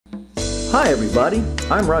Hi everybody,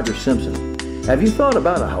 I'm Roger Simpson. Have you thought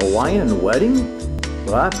about a Hawaiian wedding?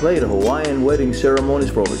 Well, I played Hawaiian wedding ceremonies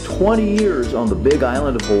for over 20 years on the big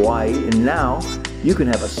island of Hawaii, and now you can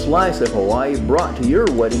have a slice of Hawaii brought to your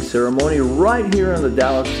wedding ceremony right here in the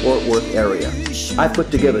Dallas-Fort Worth area. I put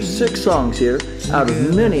together 6 songs here out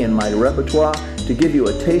of many in my repertoire to give you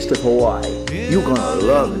a taste of Hawaii. You're gonna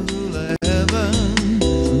love it.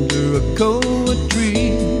 Under a cold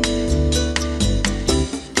tree,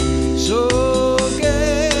 so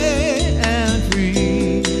gay and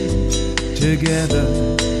free, together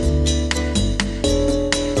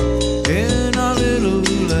in our little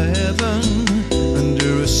heaven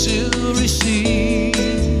under a silvery sea.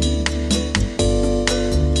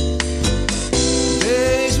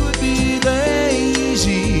 Days would be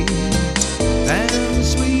lazy and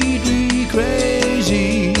sweetly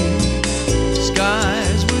crazy.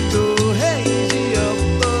 Skies would go hazy up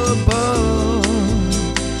above,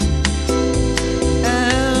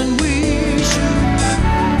 and we should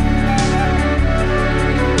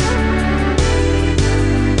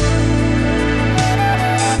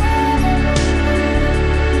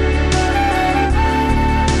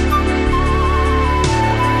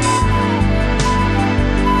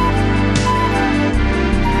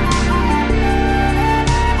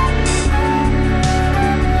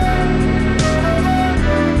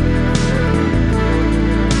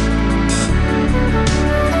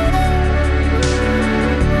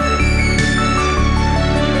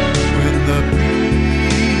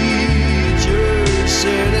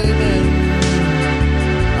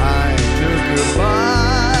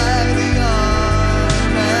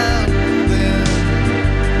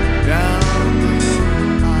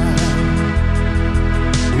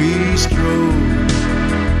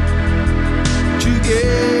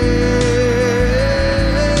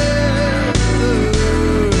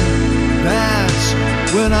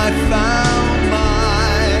when I found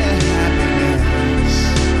my happiness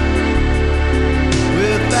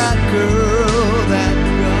with that girl that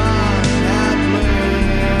God had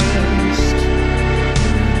blessed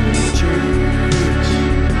in the church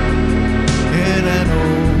in an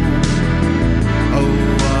old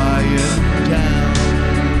Hawaiian town,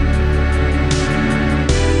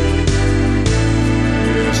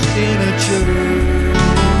 just in a church.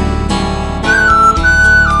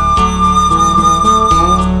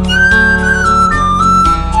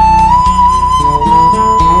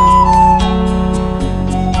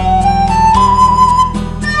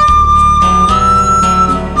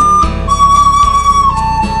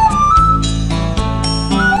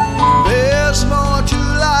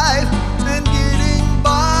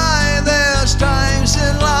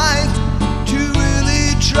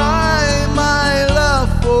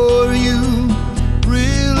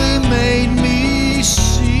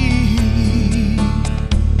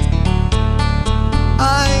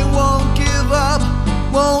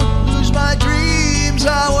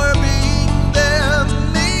 Our being there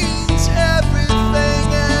means everything,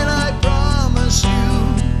 and I promise you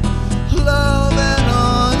love and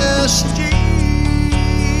honesty.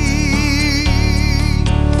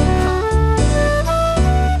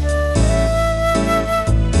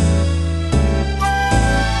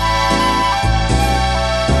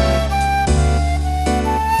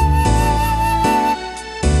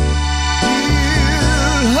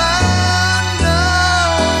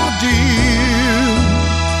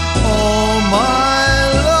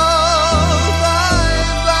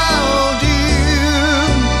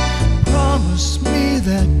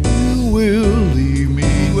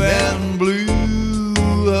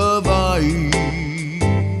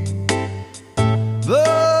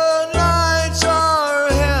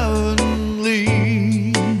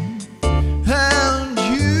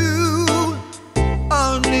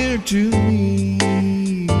 To me,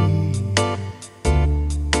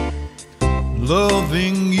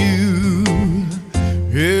 loving you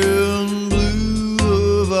in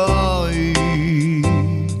blue Hawaii,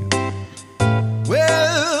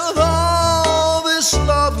 with all this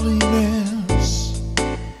loveliness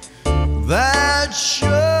that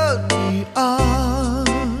should be ours.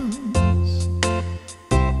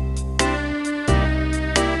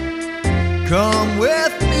 Come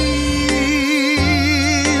with me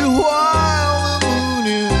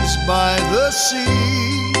by the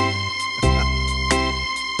sea,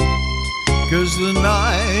 'cause the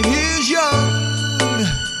night is young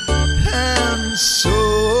and so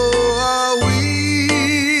are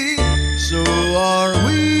we, so are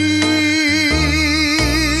we.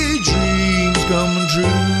 Dreams come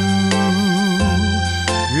true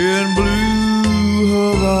in blue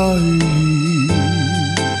Hawaii.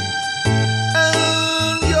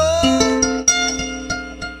 And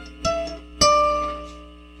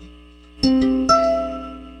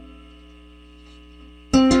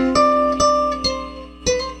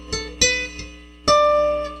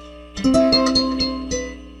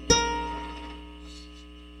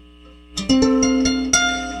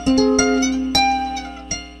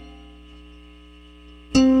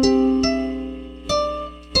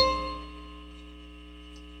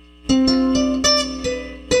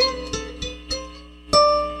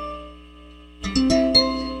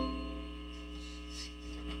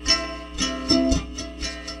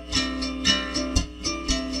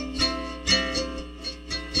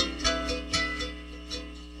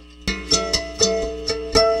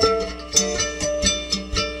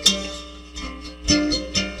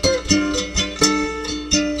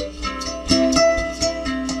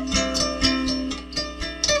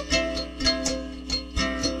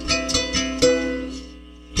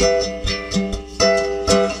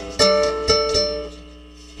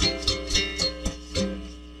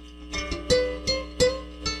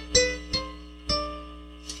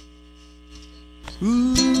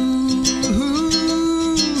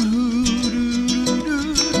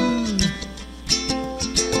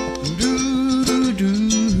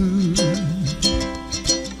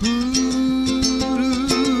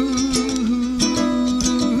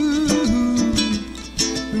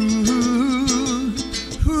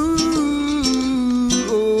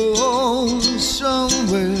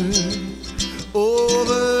somewhere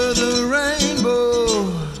over the rainbow,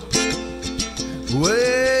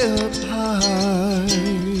 way up high,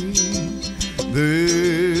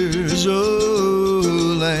 there's a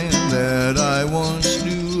land that I once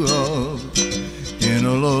knew of in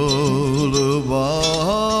a lullaby.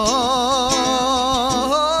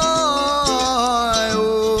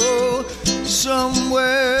 Oh,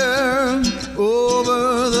 somewhere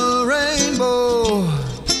over the rainbow,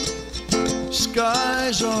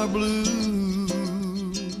 skies are blue.